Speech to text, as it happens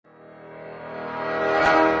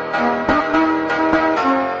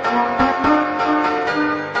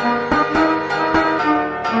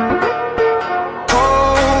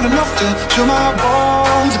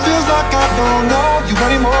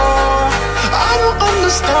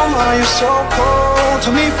understand why you're so cold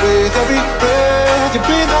to me. With every breath you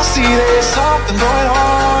breathe, I see there's something going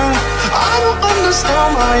on. I don't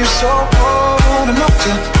understand why you're so cold enough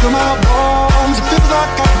to fill my bones. It feels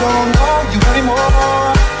like I don't know you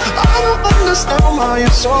anymore. I don't understand why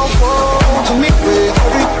you're so cold to me. With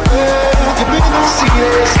every breath you breathe, I see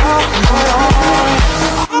there's something going on.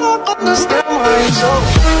 I don't understand why you're so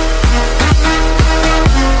cold.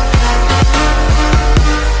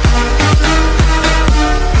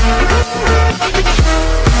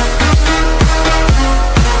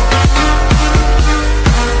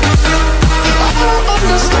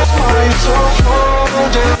 So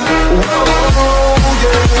cold, yeah. Whoa,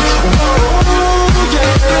 yeah. Whoa,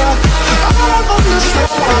 yeah. I don't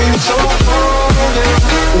understand why you're so cold, yeah.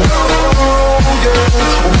 Whoa, yeah.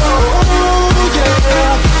 Whoa,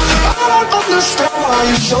 yeah. I don't understand why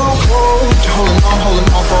you're so cold. You're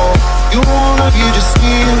holding on for you wanna, you just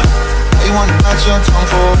need. You wanna bite your tongue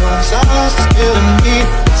for silence is killing me.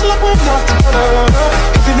 It's like we're not together.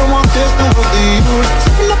 If you don't want this, then what's the use?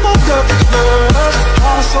 Stepping up my gut together.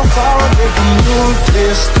 I'm so far away from you,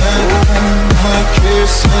 distant. We're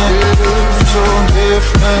kissing, so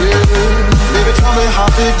different. Baby, tell me, how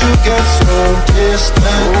did you get so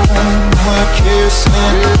distant? We're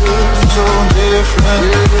kissing, so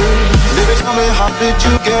different. Baby, tell me, how did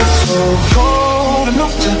you get so cold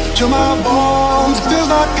enough to chill my bones? It feels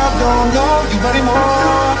like I don't know you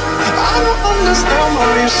anymore. I don't understand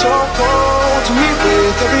why you're so cold to me.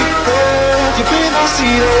 With every breath you breathe, I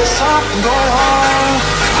see there's something going on.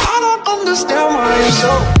 I don't understand why you're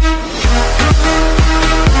so.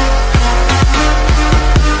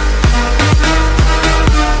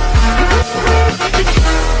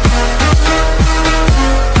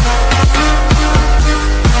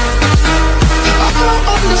 I don't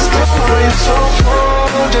understand why you're so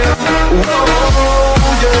cold, yeah. Whoa,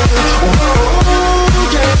 yeah.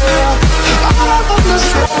 Whoa, yeah. I don't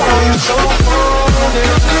understand why you're so cold,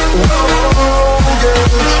 yeah. Whoa, yeah.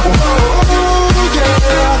 Whoa, yeah.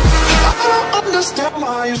 I don't understand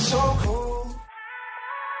why you're so cold.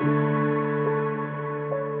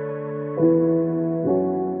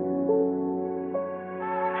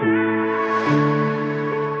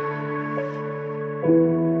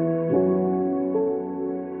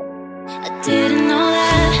 I didn't know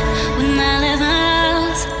that when I left my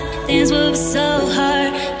house, things would be so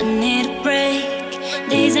hard. I need a break.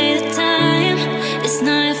 Days at a time, it's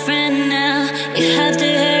not your friend now. You have to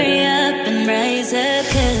hurry up and rise up,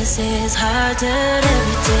 'cause it's harder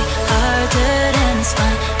every day, harder than it's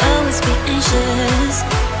fine. Always be anxious,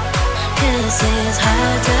 'cause it's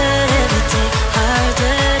harder every day,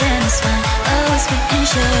 harder than it's fine. Always be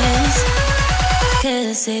anxious,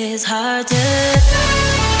 'cause it's harder.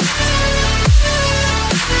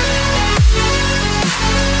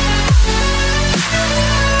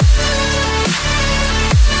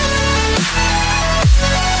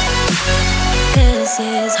 This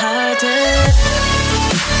is harder.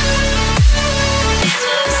 This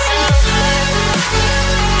was so hard.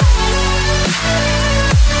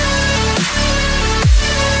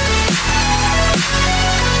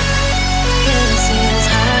 This is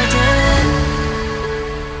harder.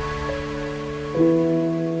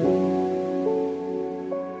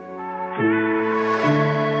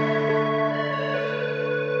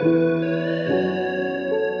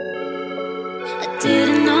 I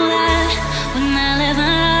didn't know that when I left my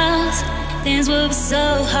house, things would be so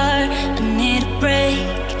hard. I need a break.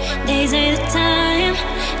 Days at a time,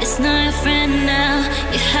 it's not your friend now.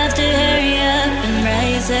 You have to hurry up and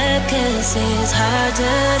rise up, 'cause it's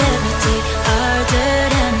harder every day, harder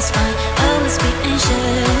than it's fine. Always be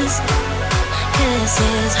anxious, 'cause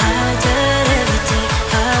it's harder every day,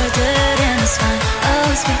 harder than it's fine.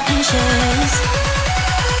 Always be anxious,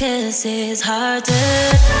 'cause it's harder.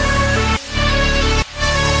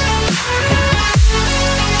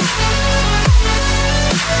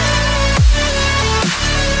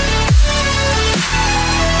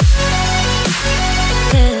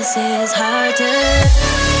 This is harder.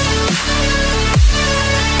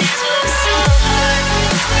 This was so hard.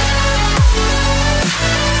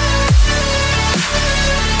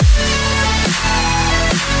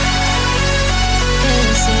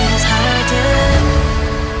 This is harder.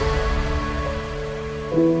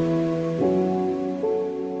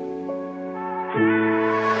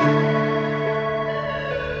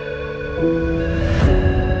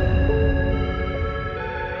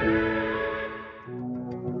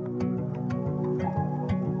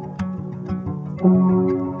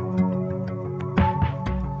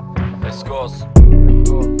 Let's go.